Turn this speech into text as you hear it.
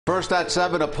First at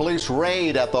 7, a police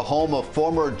raid at the home of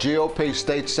former GOP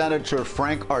state senator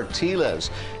Frank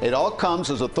Artiles. It all comes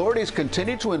as authorities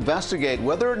continue to investigate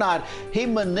whether or not he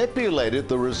manipulated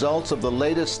the results of the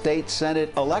latest state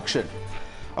senate election.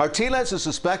 Artiles is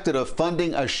suspected of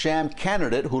funding a sham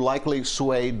candidate who likely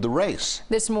swayed the race.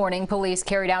 This morning, police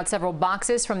carried out several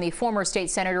boxes from the former state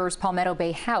senator's Palmetto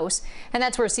Bay house, and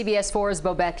that's where CBS 4's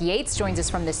Bobeth Yates joins us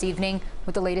from this evening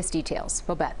with the latest details.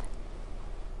 Bobeth.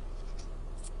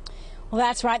 Well,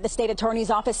 that's right. The state attorney's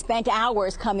office spent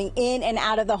hours coming in and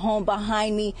out of the home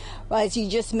behind me, as you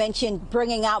just mentioned,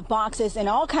 bringing out boxes and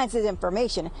all kinds of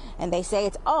information. And they say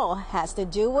it's all has to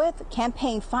do with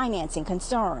campaign financing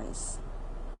concerns.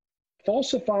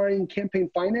 Falsifying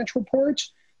campaign finance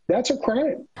reports, that's a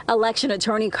crime. Election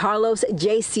attorney Carlos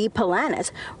J.C.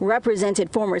 Palanes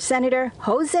represented former Senator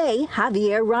Jose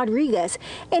Javier Rodriguez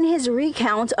in his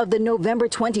recount of the November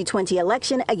 2020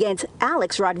 election against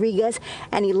Alex Rodriguez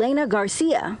and Elena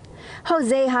Garcia.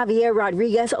 Jose Javier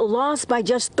Rodriguez lost by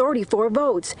just 34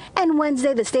 votes, and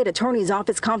Wednesday the state attorney's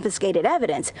office confiscated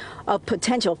evidence of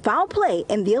potential foul play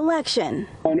in the election.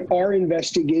 On our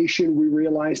investigation, we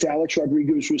realized Alex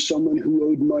Rodriguez was someone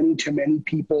who owed money to many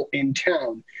people in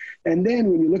town. And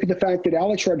then when you look at the fact that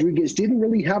Alex Rodriguez didn't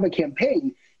really have a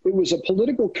campaign, it was a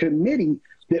political committee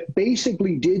that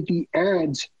basically did the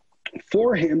ads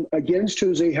for him against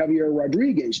Jose Javier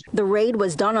Rodriguez. The raid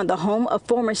was done on the home of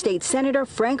former state senator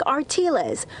Frank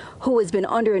Artiles, who has been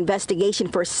under investigation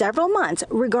for several months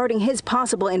regarding his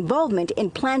possible involvement in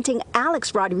planting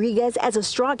Alex Rodriguez as a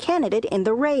straw candidate in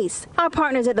the race. Our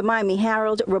partners at the Miami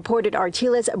Herald reported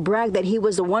Artiles bragged that he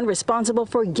was the one responsible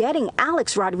for getting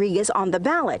Alex Rodriguez on the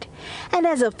ballot. And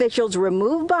as officials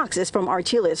removed boxes from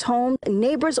Artiles' home,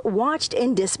 neighbors watched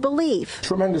in disbelief.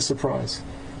 Tremendous surprise.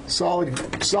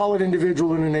 Solid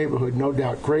individual in the neighborhood, no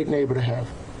doubt. Great neighbor to have.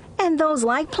 And those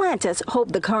like Plantas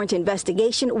hope the current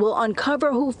investigation will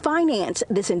uncover who financed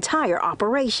this entire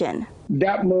operation.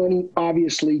 That money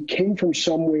obviously came from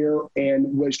somewhere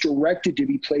and was directed to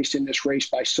be placed in this race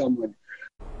by someone.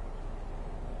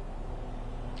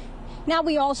 Now,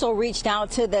 we also reached out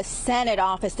to the Senate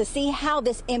office to see how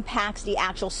this impacts the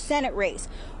actual Senate race.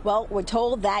 Well, we're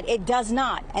told that it does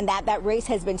not, and that race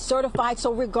has been certified.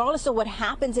 So regardless of what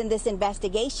happens in this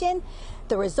investigation,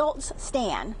 the results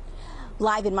stand.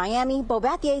 Live in Miami,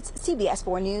 Bobeth Yates, CBS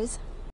 4 News.